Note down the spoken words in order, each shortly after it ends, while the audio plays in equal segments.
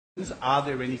Are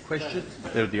there any questions?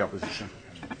 There the opposition.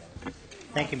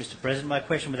 Thank you, Mr President. My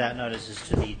question without notice is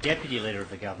to the Deputy Leader of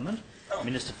the Government,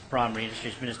 Minister for Primary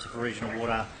Industries, Minister for Regional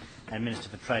Water and Minister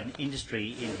for Trade and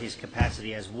Industry in his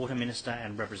capacity as Water Minister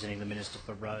and representing the Minister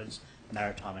for Roads,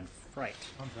 Maritime and Freight.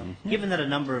 Given that a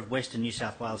number of Western New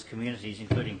South Wales communities,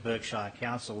 including Bourke Shire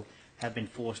Council, have been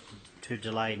forced to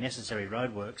delay necessary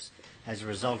roadworks as a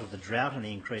result of the drought and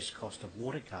the increased cost of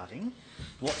water carting,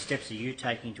 what steps are you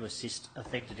taking to assist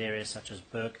affected areas such as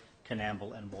Bourke,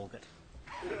 Coonamble and Walgett?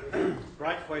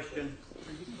 Great question.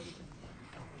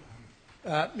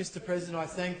 Mr President, I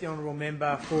thank the honourable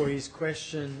member for his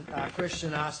question.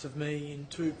 Question asked of me in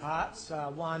two parts.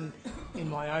 One, in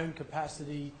my own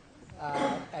capacity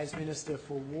as Minister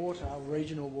for Water,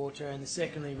 Regional Water, and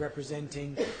secondly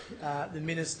representing the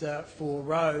Minister for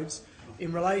Roads.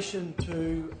 In relation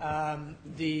to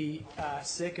the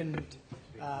second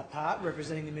part,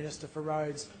 representing the Minister for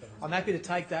Roads, I'm happy to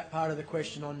take that part of the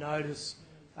question on notice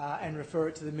and refer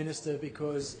it to the Minister,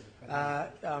 because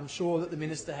I'm sure that the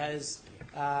Minister has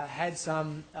had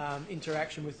some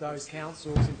interaction with those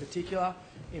councils in particular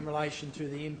in relation to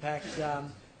the impact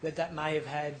that may have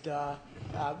had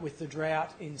with the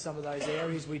drought in some of those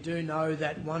areas. We do know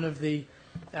that one of the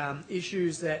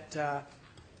issues that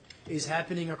is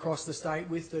happening across the state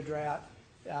with the drought,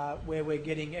 where we're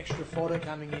getting extra fodder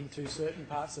coming into certain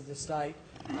parts of the state,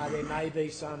 there may be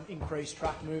some increased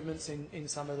truck movements in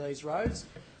some of these roads.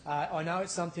 I know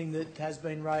it's something that has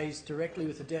been raised directly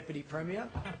with the Deputy Premier,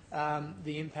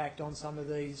 the impact on some of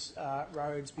these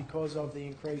roads because of the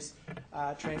increased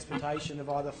transportation of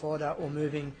either fodder or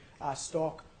moving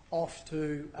stock off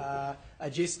to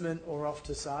agistment or off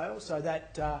to sale. So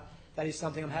that is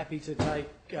something I'm happy to take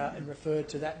and refer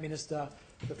to that Minister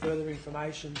for further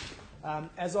information.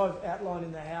 As I've outlined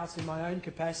in the House, in my own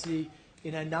capacity,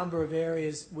 in a number of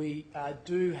areas we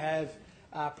do have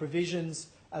provisions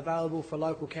available for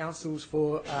local councils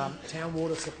for town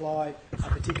water supply,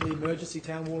 particularly emergency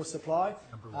town water supply.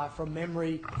 From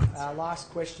memory, last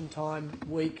question time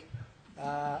week,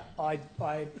 I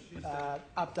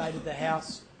updated the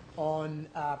House on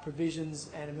provisions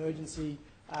and emergency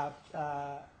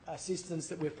assistance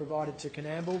that we've provided to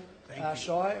Coonamble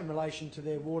Shire in relation to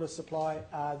their water supply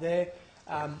there.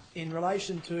 In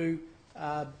relation to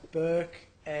Bourke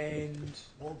and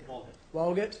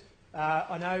Walgett,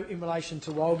 I know in relation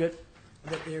to Walgett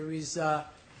that there is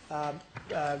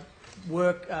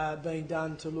work being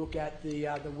done to look at the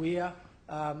weir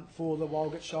for the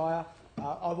Walgett Shire.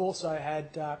 I've also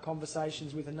had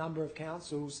conversations with a number of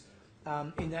councils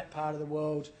in that part of the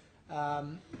world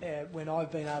when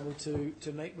I've been able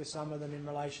to meet with some of them in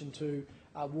relation to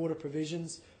water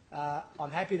provisions.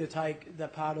 I'm happy to take the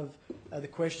part of the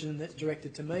question that's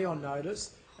directed to me on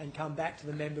notice and come back to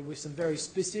the member with some very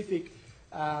specific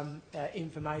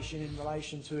information in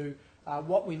relation to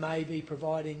what we may be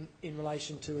providing in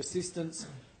relation to assistance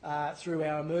through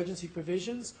our emergency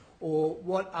provisions, or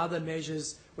what other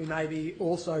measures we may be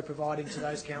also providing to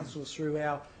those councils through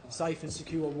our Safe and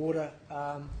Secure Water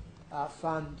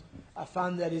Fund, a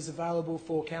fund that is available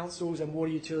for councils and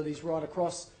water utilities right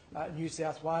across New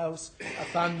South Wales, a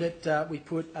fund that we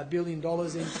put $1 billion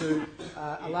into.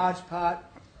 A large part,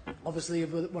 obviously,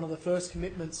 of one of the first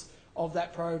commitments of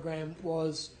that program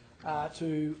was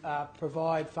to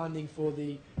provide funding for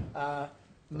the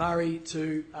Murray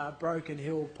to Broken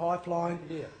Hill pipeline,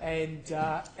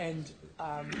 and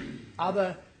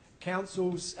other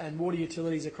councils and water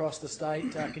utilities across the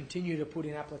state continue to put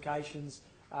in applications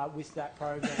with that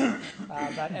program.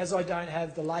 But as I don't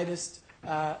have the latest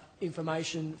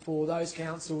information for those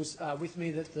councils with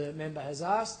me that the member has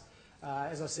asked,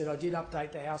 as I said, I did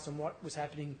update the House on what was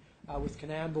happening with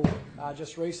Coonamble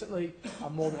just recently.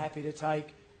 I'm more than happy to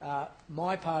take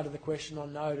my part of the question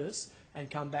on notice and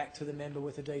come back to the member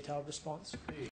with a detailed response.